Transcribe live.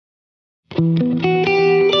Good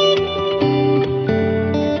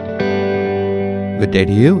day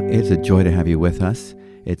to you. It's a joy to have you with us.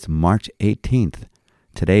 It's March 18th.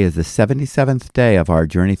 Today is the 77th day of our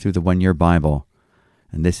journey through the One Year Bible.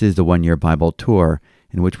 And this is the One Year Bible Tour,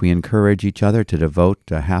 in which we encourage each other to devote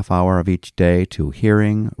a half hour of each day to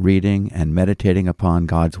hearing, reading, and meditating upon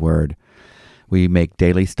God's Word. We make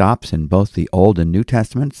daily stops in both the Old and New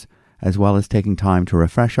Testaments, as well as taking time to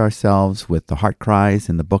refresh ourselves with the heart cries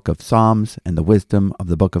in the book of Psalms and the wisdom of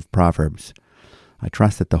the book of Proverbs. I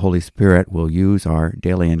trust that the Holy Spirit will use our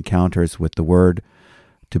daily encounters with the Word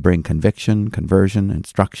to bring conviction, conversion,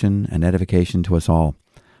 instruction, and edification to us all.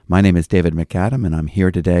 My name is David McAdam, and I'm here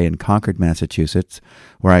today in Concord, Massachusetts,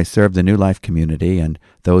 where I serve the New Life community and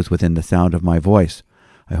those within the sound of my voice.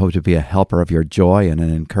 I hope to be a helper of your joy and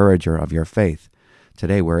an encourager of your faith.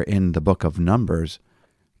 Today we're in the book of Numbers.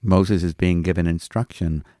 Moses is being given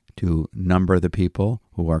instruction to number the people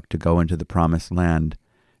who are to go into the promised land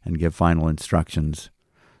and give final instructions.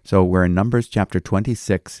 So we're in Numbers chapter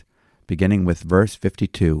 26, beginning with verse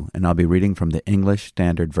 52, and I'll be reading from the English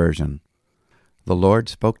Standard Version. The Lord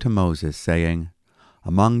spoke to Moses, saying,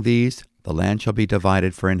 "Among these the land shall be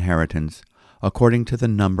divided for inheritance, according to the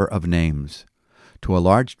number of names. To a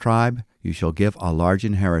large tribe you shall give a large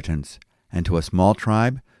inheritance, and to a small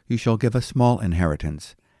tribe you shall give a small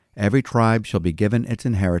inheritance. Every tribe shall be given its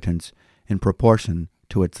inheritance in proportion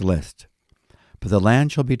to its list. But the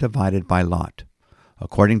land shall be divided by lot.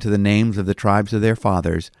 According to the names of the tribes of their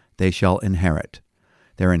fathers, they shall inherit.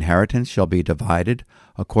 Their inheritance shall be divided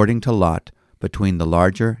according to lot between the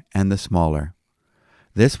larger and the smaller.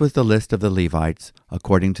 This was the list of the Levites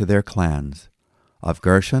according to their clans. Of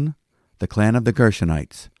Gershon, the clan of the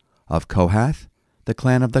Gershonites. Of Kohath, the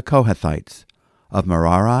clan of the Kohathites. Of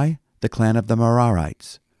Merari, the clan of the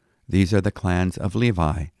Merarites. These are the clans of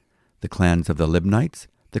Levi. The clans of the Libnites,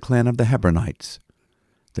 the clan of the Hebronites,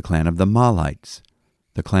 the clan of the Mahlites,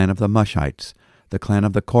 the clan of the Mushites, the clan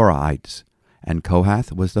of the Korahites, and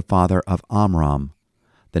Kohath was the father of Amram.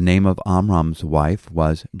 The name of Amram's wife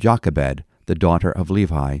was Jochebed, the daughter of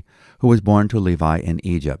Levi, who was born to Levi in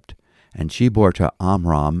Egypt, and she bore to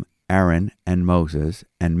Amram Aaron and Moses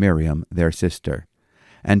and Miriam their sister.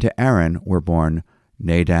 And to Aaron were born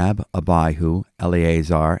Nadab, Abihu,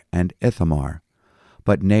 Eleazar, and Ithamar.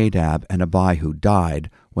 But Nadab and Abihu died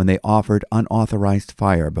when they offered unauthorized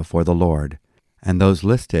fire before the Lord, and those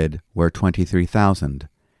listed were 23,000,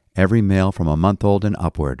 every male from a month old and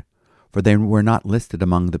upward, for they were not listed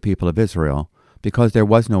among the people of Israel, because there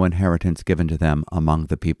was no inheritance given to them among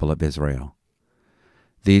the people of Israel.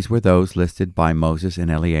 These were those listed by Moses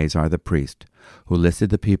and Eleazar the priest, who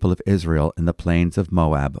listed the people of Israel in the plains of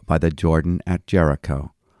Moab by the Jordan at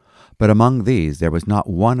Jericho. But among these there was not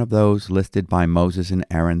one of those listed by Moses and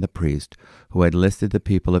Aaron the priest, who had listed the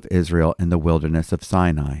people of Israel in the wilderness of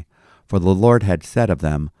Sinai. For the Lord had said of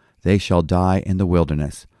them, "They shall die in the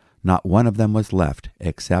wilderness." Not one of them was left,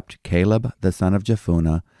 except Caleb the son of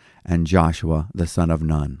Jephunneh and Joshua the son of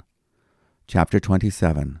Nun. Chapter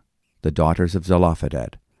 27. The Daughters of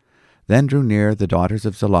Zelophehad. Then drew near the daughters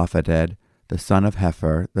of Zelophehad, the son of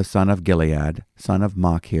Hepher, the son of Gilead, son of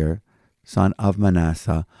Machir, son of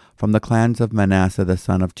Manasseh, from the clans of Manasseh the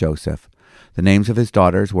son of Joseph. The names of his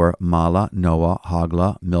daughters were Mahlah, Noah,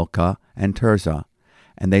 Hoglah, Milcah, and Tirzah.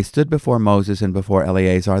 And they stood before Moses and before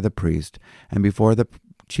Eleazar the priest, and before the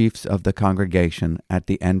chiefs of the congregation at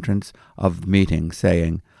the entrance of meeting,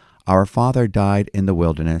 saying, "Our father died in the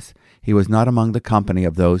wilderness. He was not among the company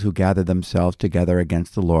of those who gathered themselves together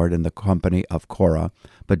against the Lord in the company of Korah,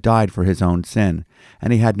 but died for his own sin,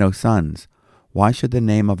 and he had no sons. Why should the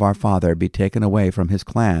name of our father be taken away from his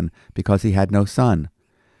clan, because he had no son?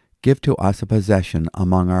 Give to us a possession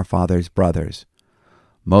among our father's brothers."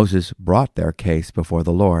 Moses brought their case before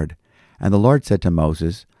the Lord. And the Lord said to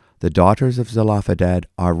Moses, "The daughters of Zelophehad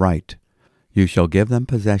are right. You shall give them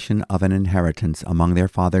possession of an inheritance among their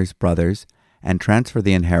father's brothers, and transfer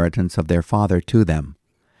the inheritance of their father to them.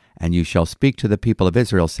 And you shall speak to the people of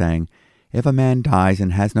Israel, saying, If a man dies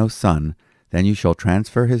and has no son, then you shall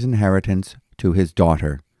transfer his inheritance to his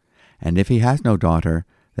daughter. And if he has no daughter,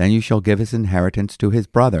 then you shall give his inheritance to his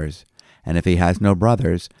brothers. And if he has no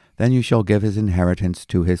brothers, then you shall give his inheritance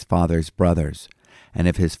to his father's brothers. And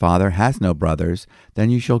if his father has no brothers,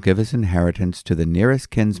 then you shall give his inheritance to the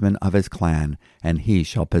nearest kinsman of his clan, and he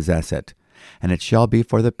shall possess it. And it shall be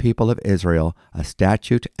for the people of Israel a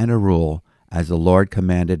statute and a rule, as the Lord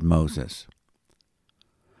commanded Moses.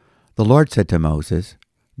 The Lord said to Moses,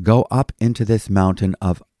 Go up into this mountain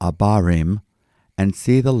of Abarim, and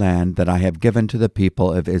see the land that I have given to the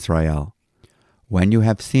people of Israel. When you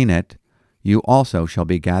have seen it, you also shall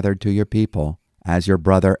be gathered to your people, as your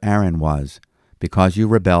brother Aaron was, because you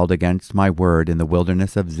rebelled against my word in the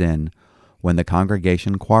wilderness of Zin, when the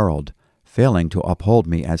congregation quarreled, failing to uphold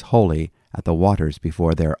me as holy at the waters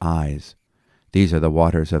before their eyes. These are the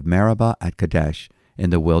waters of Meribah at Kadesh, in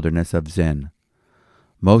the wilderness of Zin.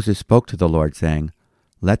 Moses spoke to the Lord, saying,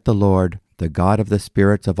 Let the Lord, the God of the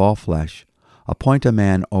spirits of all flesh, appoint a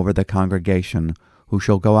man over the congregation, who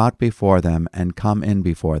shall go out before them and come in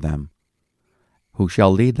before them, who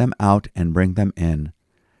shall lead them out and bring them in,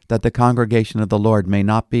 that the congregation of the Lord may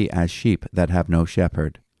not be as sheep that have no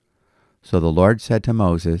shepherd. So the Lord said to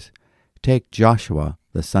Moses, Take Joshua,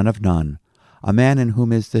 the son of Nun, a man in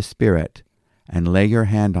whom is the Spirit, and lay your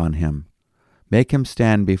hand on him. Make him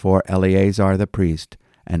stand before Eleazar the priest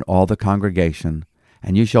and all the congregation,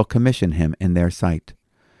 and you shall commission him in their sight.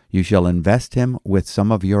 You shall invest him with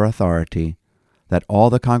some of your authority, that all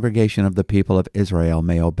the congregation of the people of Israel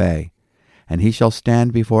may obey. And he shall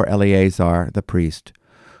stand before Eleazar the priest,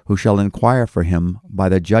 who shall inquire for him by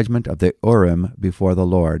the judgment of the Urim before the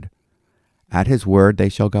Lord. At his word they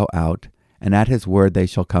shall go out, and at his word they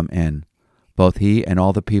shall come in, both he and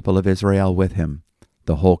all the people of Israel with him,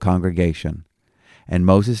 the whole congregation. And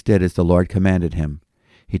Moses did as the Lord commanded him.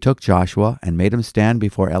 He took Joshua and made him stand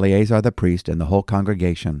before Eleazar the priest and the whole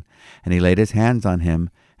congregation, and he laid his hands on him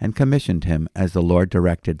and commissioned him as the Lord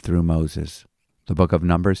directed through Moses. The book of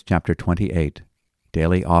Numbers, chapter 28.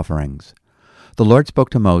 Daily Offerings. The Lord spoke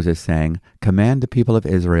to Moses, saying, Command the people of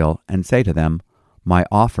Israel, and say to them, My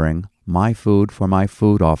offering, my food for my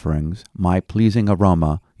food offerings, my pleasing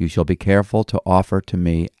aroma, you shall be careful to offer to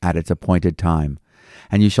me at its appointed time.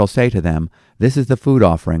 And you shall say to them, This is the food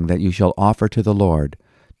offering that you shall offer to the Lord,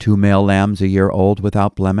 2 male lambs a year old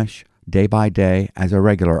without blemish, day by day, as a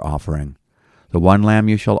regular offering. The one lamb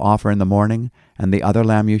you shall offer in the morning, and the other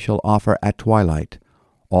lamb you shall offer at twilight.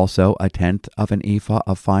 Also 1/10 of an ephah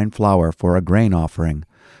of fine flour for a grain offering,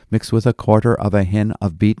 mixed with 1/4 of a hin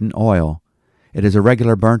of beaten oil. It is a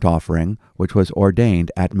regular burnt offering, which was ordained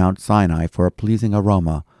at Mount Sinai for a pleasing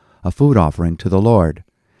aroma, a food offering to the Lord.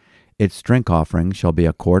 Its drink offering shall be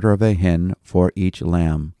 1/4 of a hin for each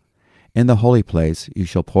lamb. In the holy place you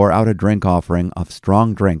shall pour out a drink offering of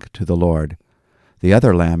strong drink to the Lord. The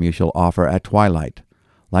other lamb you shall offer at twilight.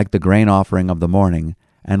 Like the grain offering of the morning,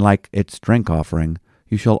 and like its drink offering,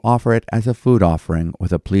 you shall offer it as a food offering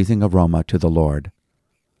with a pleasing aroma to the Lord.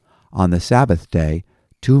 On the Sabbath day,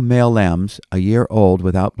 2 male lambs a year old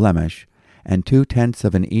without blemish, and 2/10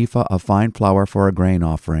 of an ephah of fine flour for a grain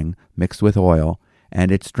offering, mixed with oil,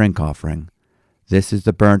 and its drink offering. This is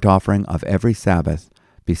the burnt offering of every Sabbath,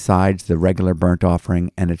 besides the regular burnt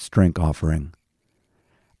offering and its drink offering.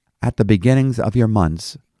 At the beginnings of your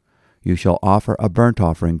months, you shall offer a burnt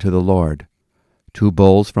offering to the Lord, 2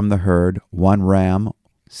 bulls from the herd, 1 ram,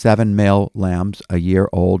 7 male lambs a year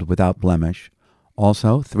old without blemish,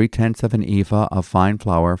 also 3/10 of an ephah of fine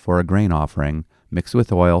flour for a grain offering, mixed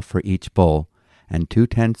with oil for each bull, and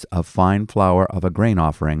 2/10 of fine flour of a grain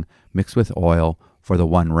offering, mixed with oil for the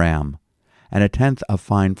 1 ram, and 1/10 of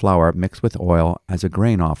fine flour mixed with oil as a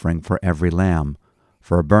grain offering for every lamb,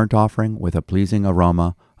 for a burnt offering with a pleasing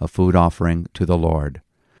aroma, a food offering to the Lord.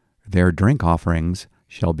 Their drink offerings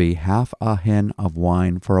shall be 1/2 a hin of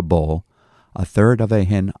wine for a bull, 1/3 of a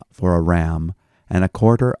hin for a ram, and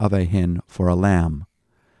 1/4 of a hin for a lamb.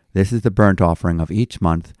 This is the burnt offering of each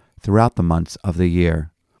month throughout the months of the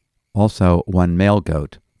year. Also 1 male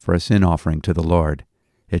goat for a sin offering to the Lord.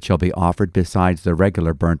 It shall be offered besides the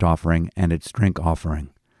regular burnt offering and its drink offering.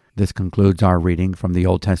 This concludes our reading from the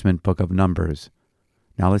Old Testament book of Numbers.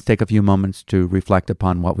 Now let's take a few moments to reflect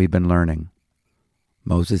upon what we've been learning.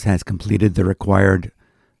 Moses has completed the required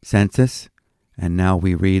census, and now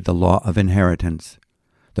we read the law of inheritance.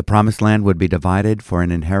 The promised land would be divided for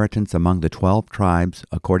an inheritance among the 12 tribes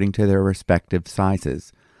according to their respective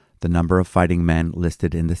sizes, the number of fighting men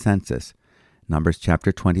listed in the census. Numbers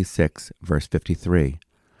chapter 26, verse 53.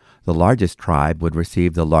 The largest tribe would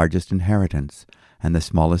receive the largest inheritance, and the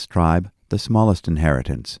smallest tribe the smallest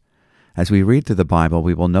inheritance. As we read through the Bible,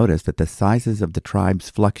 we will notice that the sizes of the tribes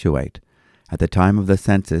fluctuate. At the time of the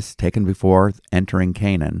census taken before entering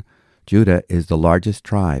Canaan, Judah is the largest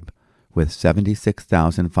tribe, with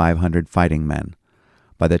 76,500 fighting men.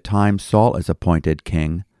 By the time Saul is appointed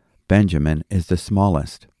king, Benjamin is the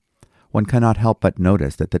smallest. One cannot help but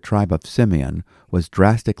notice that the tribe of Simeon was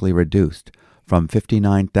drastically reduced from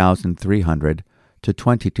 59,300 to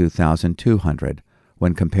 22,200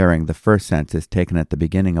 when comparing the first census taken at the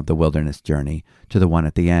beginning of the wilderness journey to the one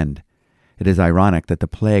at the end. It is ironic that the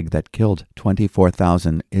plague that killed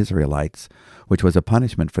 24,000 Israelites, which was a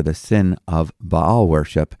punishment for the sin of Baal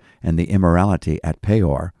worship and the immorality at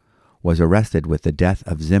Peor, was arrested with the death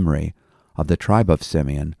of Zimri, of the tribe of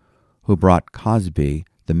Simeon, who brought Cosbi,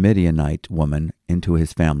 the Midianite woman, into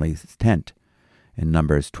his family's tent, in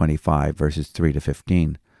Numbers 25, verses 3 to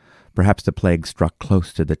 15. Perhaps the plague struck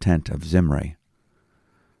close to the tent of Zimri.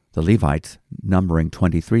 The Levites, numbering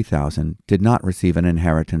 23,000, did not receive an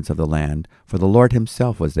inheritance of the land, for the Lord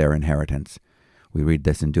himself was their inheritance. We read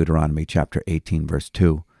this in Deuteronomy chapter 18, verse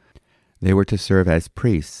 2. They were to serve as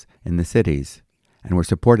priests in the cities, and were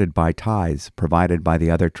supported by tithes provided by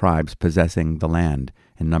the other tribes possessing the land,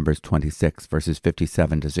 in Numbers 26, verses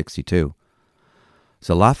 57 to 62.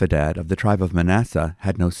 Zelophehad of the tribe of Manasseh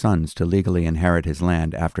had no sons to legally inherit his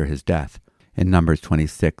land after his death, in Numbers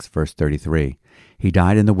 26, verse 33. He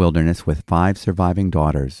died in the wilderness with 5 surviving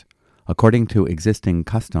daughters. According to existing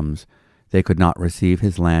customs, they could not receive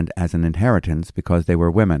his land as an inheritance because they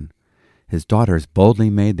were women. His daughters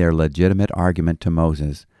boldly made their legitimate argument to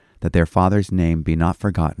Moses that their father's name be not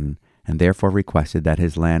forgotten, and therefore requested that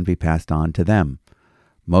his land be passed on to them.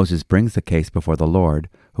 Moses brings the case before the Lord,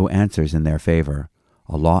 who answers in their favor.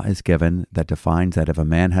 A law is given that defines that if a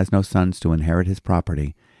man has no sons to inherit his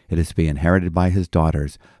property, it is to be inherited by his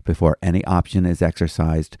daughters before any option is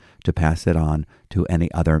exercised to pass it on to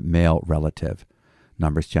any other male relative.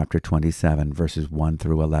 Numbers chapter 27, verses 1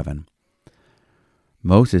 through 11.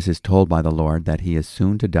 Moses is told by the Lord that he is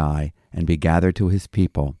soon to die and be gathered to his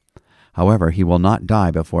people. However, he will not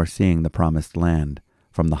die before seeing the promised land,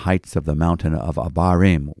 from the heights of the mountain of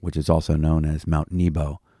Abarim, which is also known as Mount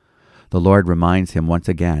Nebo. The Lord reminds him once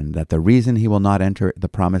again that the reason he will not enter the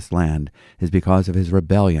promised land is because of his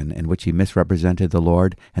rebellion in which he misrepresented the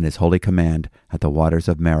Lord and his holy command at the waters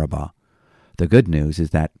of Meribah. The good news is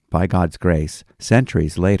that, by God's grace,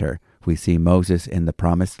 centuries later, we see Moses in the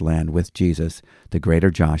promised land with Jesus, the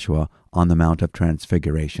greater Joshua, on the Mount of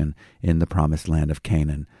Transfiguration in the promised land of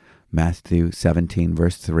Canaan. Matthew 17,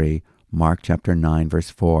 verse 3, Mark chapter 9, verse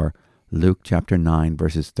 4, Luke chapter 9,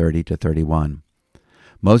 verses 30 to 31.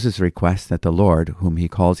 Moses requests that the Lord, whom he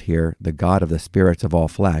calls here the God of the spirits of all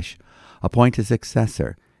flesh, appoint his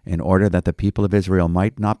successor, in order that the people of Israel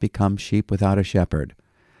might not become sheep without a shepherd.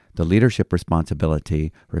 The leadership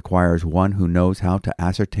responsibility requires one who knows how to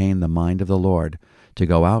ascertain the mind of the Lord, to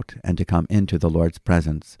go out and to come into the Lord's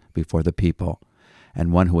presence before the people,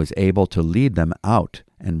 and one who is able to lead them out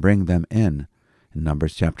and bring them in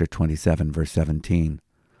Numbers chapter 27, verse 17.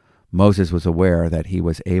 Moses was aware that he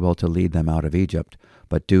was able to lead them out of Egypt,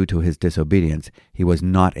 but due to his disobedience, he was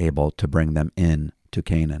not able to bring them in to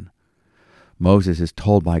Canaan. Moses is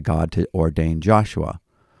told by God to ordain Joshua.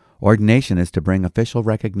 Ordination is to bring official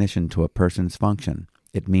recognition to a person's function.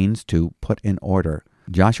 It means to put in order.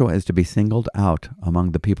 Joshua is to be singled out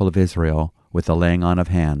among the people of Israel with the laying on of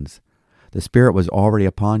hands. The Spirit was already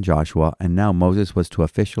upon Joshua, and now Moses was to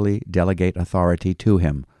officially delegate authority to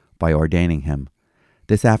him by ordaining him.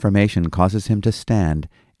 This affirmation causes him to stand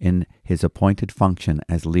in his appointed function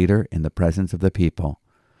as leader in the presence of the people.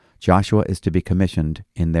 Joshua is to be commissioned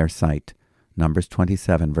in their sight. Numbers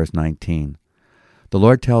 27, verse 19. The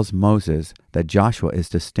Lord tells Moses that Joshua is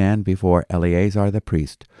to stand before Eleazar the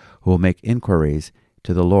priest, who will make inquiries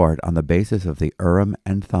to the Lord on the basis of the Urim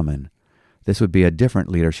and Thummim. This would be a different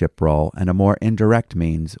leadership role and a more indirect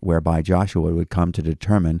means whereby Joshua would come to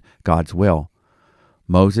determine God's will.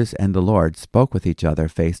 Moses and the Lord spoke with each other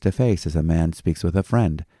face to face as a man speaks with a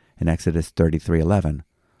friend in Exodus 33:11.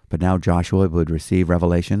 But now Joshua would receive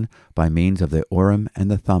revelation by means of the Urim and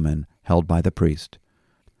the Thummim held by the priest.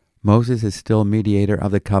 Moses is still mediator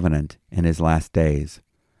of the covenant in his last days.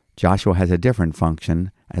 Joshua has a different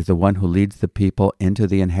function as the one who leads the people into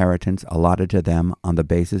the inheritance allotted to them on the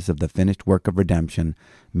basis of the finished work of redemption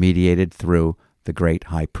mediated through the great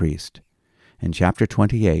high priest. In chapter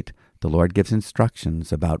 28, the Lord gives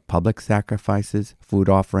instructions about public sacrifices, food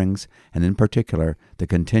offerings, and in particular the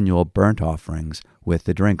continual burnt offerings with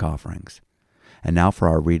the drink offerings. And now for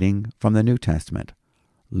our reading from the New Testament,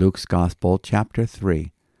 Luke's Gospel, chapter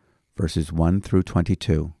 3, verses 1 through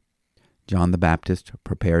 22. John the Baptist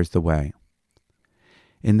prepares the way.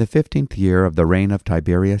 In the 15th year of the reign of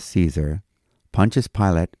Tiberius Caesar, Pontius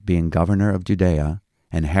Pilate being governor of Judea,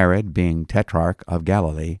 and Herod being tetrarch of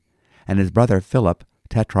Galilee, and his brother Philip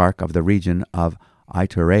tetrarch of the region of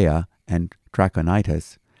Iturea and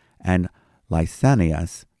Trachonitis, and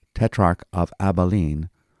Lysanias tetrarch of Abilene,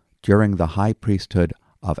 during the high priesthood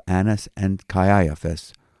of Annas and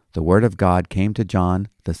Caiaphas, the word of God came to John,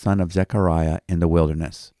 the son of Zechariah, in the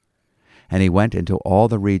wilderness. And he went into all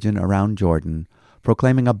the region around Jordan,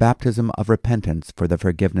 proclaiming a baptism of repentance for the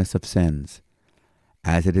forgiveness of sins,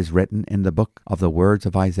 as it is written in the book of the words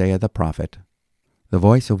of Isaiah the prophet, the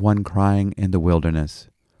voice of one crying in the wilderness,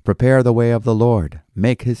 "Prepare the way of the Lord,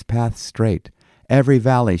 make his path straight. every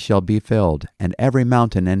valley shall be filled, and every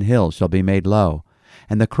mountain and hill shall be made low,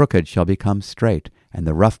 and the crooked shall become straight, and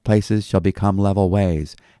the rough places shall become level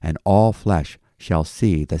ways, and all flesh shall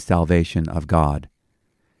see the salvation of God.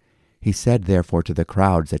 He said therefore to the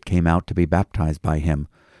crowds that came out to be baptized by him,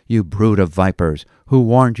 You brood of vipers, who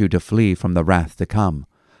warned you to flee from the wrath to come?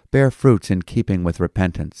 Bear fruits in keeping with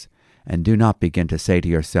repentance. And do not begin to say to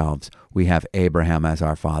yourselves, We have Abraham as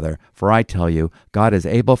our father. For I tell you, God is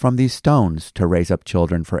able from these stones to raise up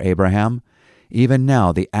children for Abraham. Even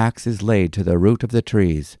now the axe is laid to the root of the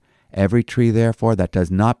trees. Every tree, therefore, that does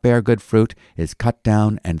not bear good fruit is cut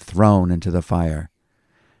down and thrown into the fire.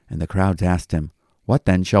 And the crowds asked him, What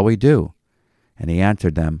then shall we do? And he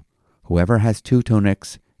answered them, Whoever has 2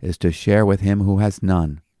 tunics is to share with him who has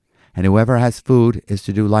none, and whoever has food is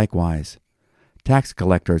to do likewise. Tax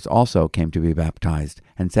collectors also came to be baptized,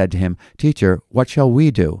 and said to him, Teacher, what shall we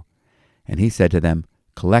do? And he said to them,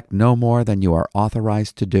 Collect no more than you are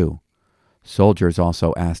authorized to do. Soldiers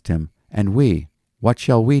also asked him, And we, what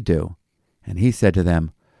shall we do? And he said to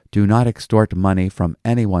them, Do not extort money from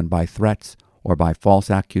anyone by threats or by false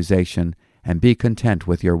accusation, and be content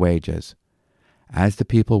with your wages. As the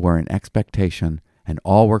people were in expectation, and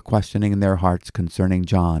all were questioning in their hearts concerning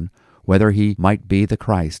John, whether he might be the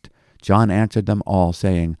Christ, John answered them all,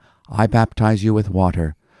 saying, I baptize you with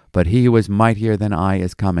water, but he who is mightier than I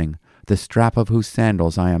is coming, the strap of whose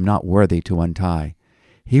sandals I am not worthy to untie.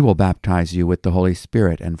 He will baptize you with the Holy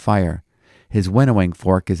Spirit and fire. His winnowing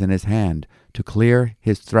fork is in his hand, to clear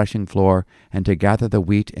his threshing floor, and to gather the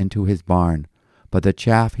wheat into his barn, but the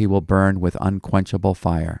chaff he will burn with unquenchable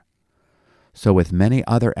fire. So with many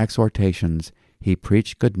other exhortations he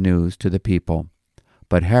preached good news to the people.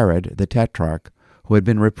 But Herod the Tetrarch, who had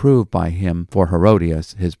been reproved by him for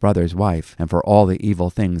Herodias, his brother's wife, and for all the evil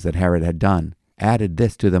things that Herod had done, added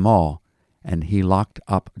this to them all, and he locked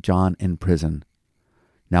up John in prison.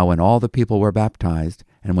 Now when all the people were baptized,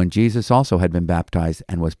 and when Jesus also had been baptized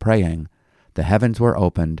and was praying, the heavens were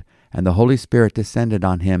opened, and the Holy Spirit descended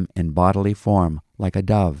on him in bodily form, like a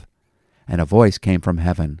dove. And a voice came from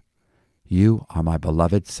heaven, You are my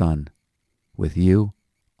beloved Son. With you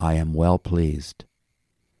I am well pleased.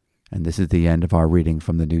 And this is the end of our reading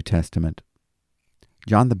from the New Testament.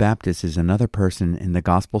 John the Baptist is another person in the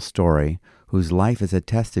gospel story whose life is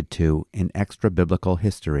attested to in extra-biblical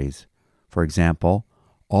histories. For example,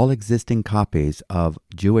 all existing copies of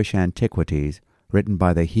Jewish antiquities written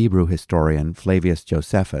by the Hebrew historian Flavius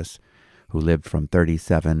Josephus, who lived from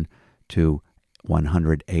 37 to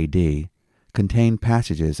 100 A.D., contain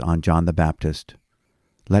passages on John the Baptist.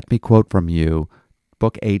 Let me quote from you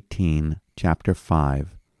Book 18, Chapter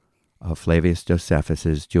 5 of Flavius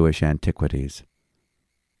Josephus's Jewish Antiquities.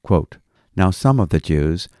 Quote, Now some of the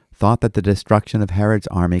Jews thought that the destruction of Herod's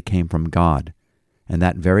army came from God, and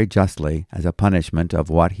that very justly as a punishment of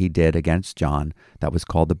what he did against John that was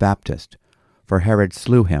called the Baptist. For Herod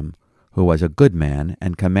slew him, who was a good man,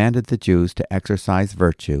 and commanded the Jews to exercise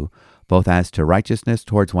virtue, both as to righteousness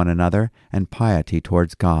towards one another and piety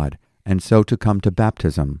towards God, and so to come to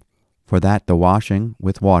baptism, for that the washing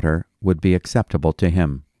with water would be acceptable to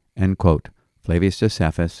him. End quote. Flavius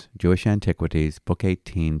Josephus, Jewish Antiquities, Book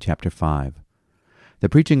 18, Chapter 5. The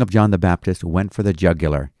preaching of John the Baptist went for the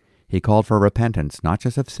jugular. He called for repentance, not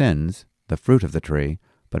just of sins, the fruit of the tree,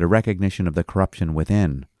 but a recognition of the corruption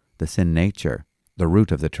within, the sin nature, the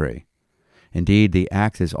root of the tree. Indeed, the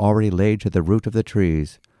axe is already laid to the root of the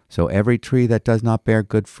trees, so every tree that does not bear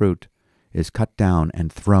good fruit is cut down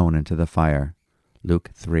and thrown into the fire.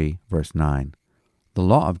 Luke 3, verse 9. The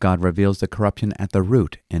law of God reveals the corruption at the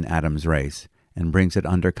root in Adam's race and brings it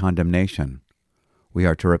under condemnation. We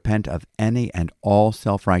are to repent of any and all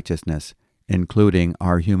self-righteousness, including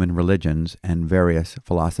our human religions and various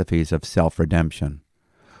philosophies of self-redemption.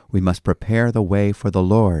 We must prepare the way for the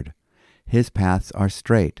Lord. His paths are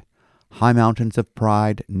straight. High mountains of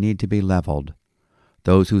pride need to be leveled.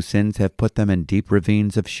 Those whose sins have put them in deep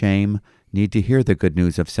ravines of shame need to hear the good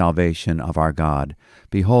news of salvation of our God.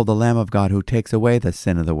 Behold the Lamb of God who takes away the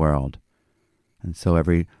sin of the world. And so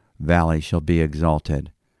every valley shall be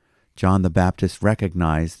exalted. John the Baptist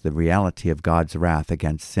recognized the reality of God's wrath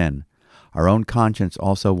against sin. Our own conscience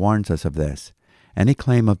also warns us of this. Any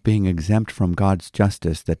claim of being exempt from God's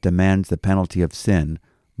justice that demands the penalty of sin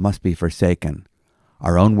must be forsaken.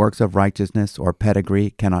 Our own works of righteousness or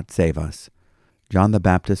pedigree cannot save us. John the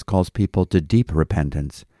Baptist calls people to deep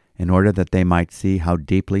repentance in order that they might see how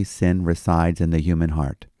deeply sin resides in the human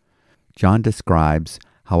heart. John describes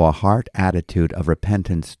how a heart attitude of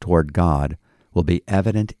repentance toward God will be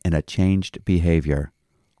evident in a changed behavior,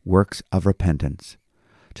 works of repentance.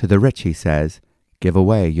 To the rich, he says, give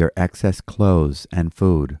away your excess clothes and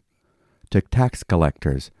food. To tax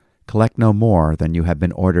collectors, collect no more than you have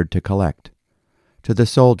been ordered to collect. To the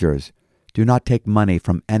soldiers, do not take money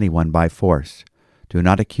from anyone by force. Do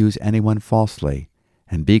not accuse anyone falsely,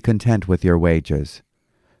 and be content with your wages.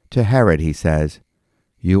 To Herod he says,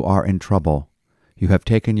 You are in trouble. You have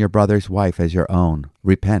taken your brother's wife as your own.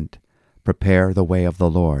 Repent. Prepare the way of the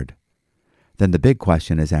Lord. Then the big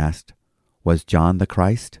question is asked, Was John the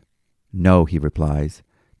Christ? No, he replies.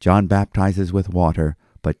 John baptizes with water,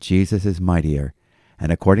 but Jesus is mightier,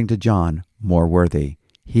 and according to John, more worthy.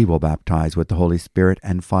 He will baptize with the Holy Spirit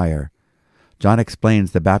and fire. John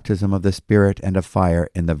explains the baptism of the Spirit and of fire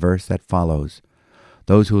in the verse that follows.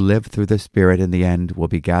 Those who live through the Spirit in the end will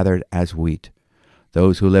be gathered as wheat.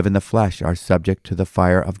 Those who live in the flesh are subject to the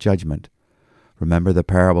fire of judgment. Remember the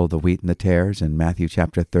parable of the wheat and the tares in Matthew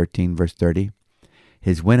chapter 13, verse 30?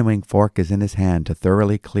 His winnowing fork is in his hand to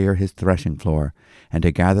thoroughly clear his threshing floor and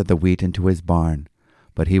to gather the wheat into his barn,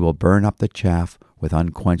 but he will burn up the chaff with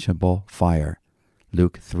unquenchable fire.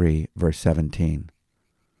 Luke 3, verse 17.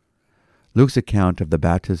 Luke's account of the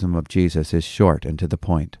baptism of Jesus is short and to the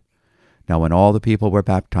point. Now when all the people were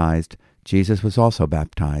baptized, Jesus was also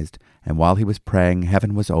baptized, and while he was praying,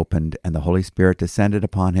 heaven was opened, and the Holy Spirit descended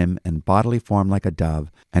upon him in bodily form like a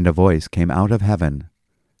dove, and a voice came out of heaven,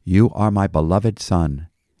 You are my beloved Son.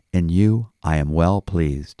 In you I am well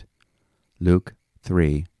pleased. Luke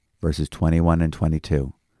 3, verses 21 and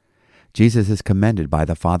 22. Jesus is commended by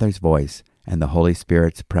the Father's voice and the Holy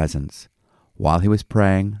Spirit's presence. While he was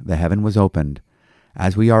praying, the heaven was opened.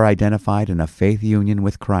 As we are identified in a faith union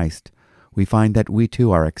with Christ, we find that we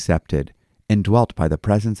too are accepted, indwelt by the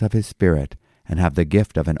presence of his Spirit, and have the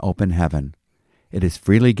gift of an open heaven. It is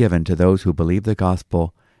freely given to those who believe the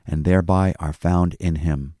gospel and thereby are found in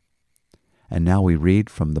him. And now we read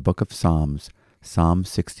from the book of Psalms, Psalm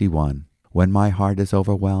 61. When my heart is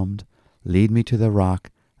overwhelmed, lead me to the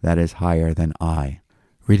rock that is higher than I.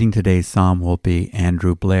 Reading today's psalm will be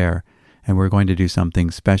Andrew Blair, and we're going to do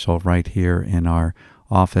something special right here in our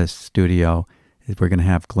office studio. We're going to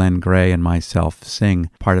have Glenn Gray and myself sing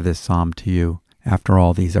part of this psalm to you. After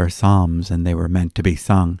all, these are psalms, and they were meant to be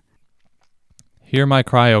sung. Hear my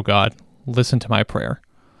cry, O God. Listen to my prayer.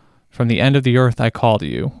 From the end of the earth I call to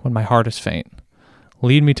you when my heart is faint.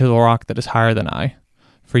 Lead me to the rock that is higher than I.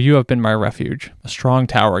 For you have been my refuge, a strong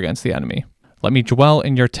tower against the enemy. Let me dwell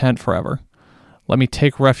in your tent forever. Let me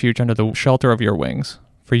take refuge under the shelter of your wings.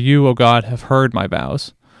 For you, O God, have heard my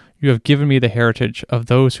vows. You have given me the heritage of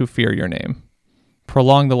those who fear your name.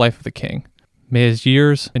 Prolong the life of the king. May his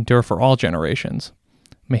years endure for all generations.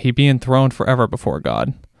 May he be enthroned forever before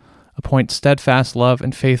God. Appoint steadfast love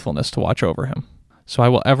and faithfulness to watch over him. So I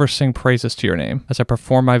will ever sing praises to your name as I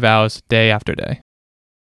perform my vows day after day.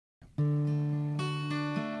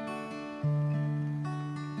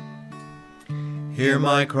 Hear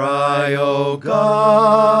my cry, O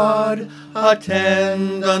God,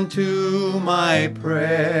 attend unto my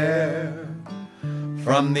prayer.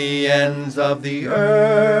 From the ends of the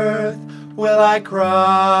earth will I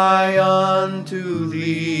cry unto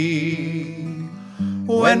thee.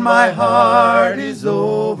 When my heart is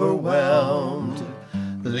overwhelmed,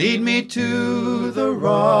 lead me to the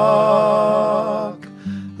rock.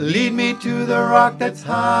 Lead me to the rock that's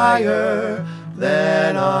higher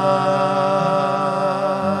than I.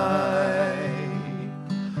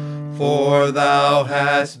 For thou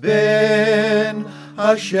hast been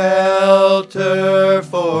a shelter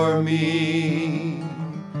for me,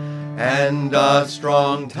 and a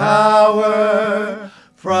strong tower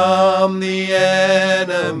from the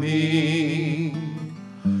enemy.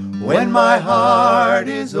 When my heart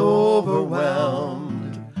is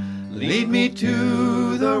overwhelmed, lead me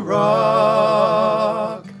to the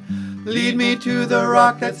rock. Lead me to the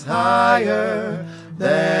rock that's higher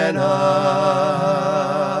than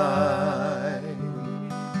I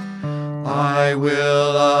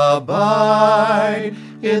will abide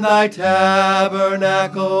in thy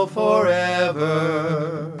tabernacle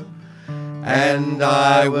forever, and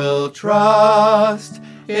I will trust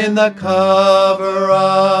in the cover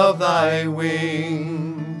of thy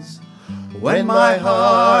wings. When my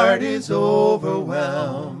heart is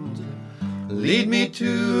overwhelmed, lead me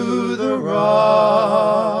to the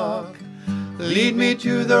rock. Lead me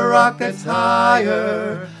to the rock that's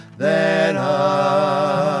higher than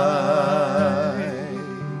I.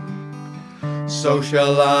 So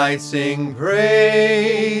shall I sing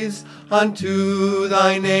praise unto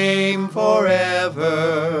thy name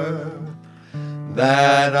forever,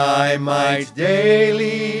 that I might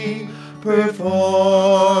daily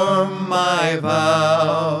perform my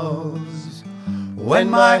vows. When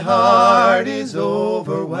my heart is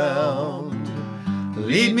overwhelmed,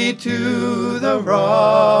 Lead me to the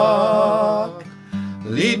rock.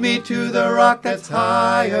 Lead me to the rock that's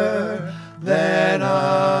higher than I.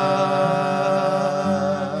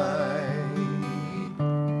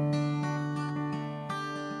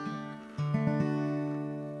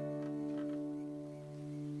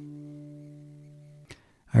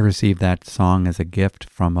 I received that song as a gift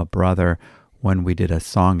from a brother when we did a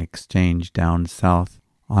song exchange down south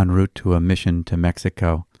en route to a mission to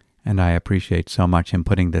Mexico, and I appreciate so much him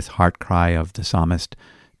putting this heart cry of the psalmist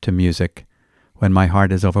to music. When my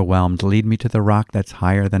heart is overwhelmed, lead me to the rock that's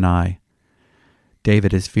higher than I.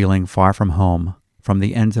 David is feeling far from home. From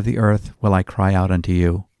the ends of the earth will I cry out unto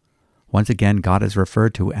you. Once again, God is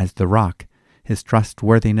referred to as the rock. His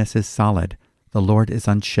trustworthiness is solid. The Lord is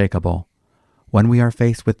unshakable. When we are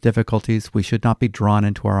faced with difficulties, we should not be drawn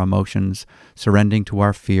into our emotions, surrendering to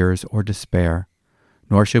our fears or despair.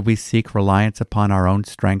 Nor should we seek reliance upon our own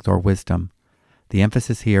strength or wisdom. The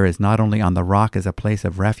emphasis here is not only on the rock as a place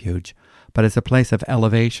of refuge, but as a place of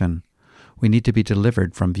elevation. We need to be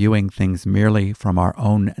delivered from viewing things merely from our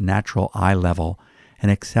own natural eye level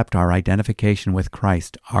and accept our identification with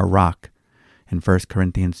Christ, our rock. In 1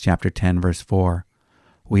 Corinthians chapter 10, verse 4,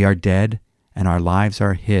 we are dead, and our lives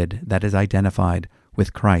are hid, that is identified,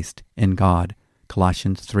 with Christ in God.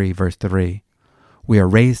 Colossians 3, verse 3. We are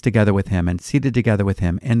raised together with him and seated together with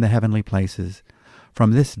him in the heavenly places.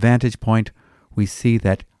 From this vantage point, we see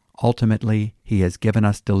that ultimately he has given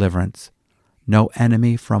us deliverance. No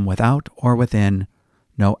enemy from without or within,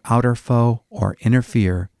 no outer foe or inner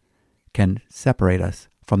fear can separate us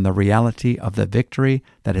from the reality of the victory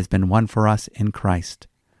that has been won for us in Christ.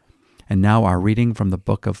 And now our reading from the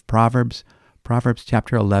book of Proverbs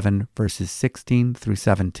chapter 11, verses 16 through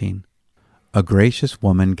 17. A gracious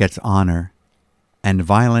woman gets honor, and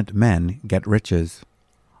violent men get riches.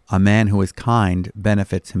 A man who is kind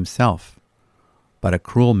benefits himself, but a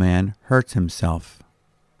cruel man hurts himself.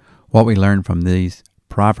 What we learn from these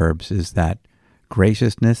proverbs is that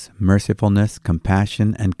graciousness, mercifulness,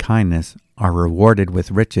 compassion, and kindness are rewarded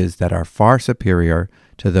with riches that are far superior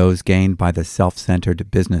to those gained by the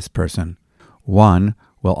self-centered business person. One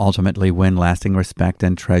will ultimately win lasting respect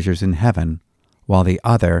and treasures in heaven, while the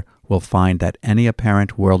other will find that any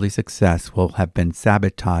apparent worldly success will have been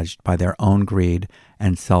sabotaged by their own greed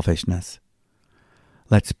and selfishness.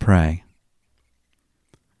 Let's pray.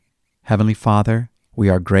 Heavenly Father, we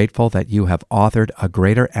are grateful that you have authored a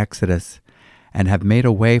greater exodus and have made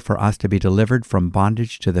a way for us to be delivered from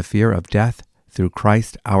bondage to the fear of death through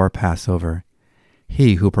Christ our Passover.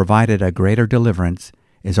 He who provided a greater deliverance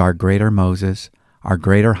is our greater Moses, our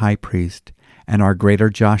greater high priest, and our greater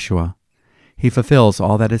Joshua. He fulfills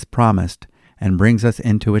all that is promised and brings us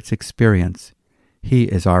into its experience. He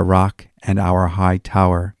is our rock and our high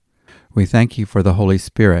tower. We thank you for the Holy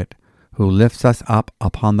Spirit, who lifts us up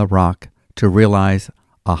upon the rock to realize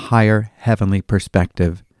a higher heavenly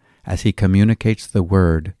perspective as he communicates the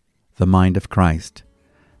Word, the mind of Christ.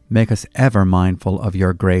 Make us ever mindful of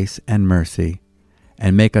your grace and mercy,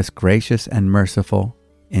 and make us gracious and merciful.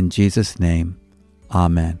 In Jesus' name,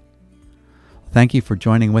 Amen. Thank you for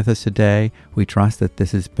joining with us today. We trust that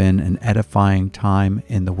this has been an edifying time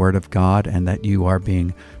in the Word of God and that you are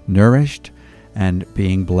being nourished and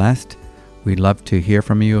being blessed. We'd love to hear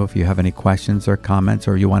from you if you have any questions or comments,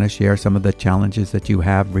 or you want to share some of the challenges that you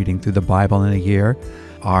have reading through the Bible in a year.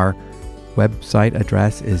 Our website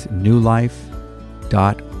address is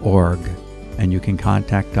newlife.org, and you can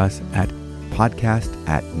contact us at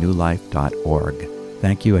podcast@newlife.org.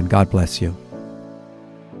 Thank you, and God bless you.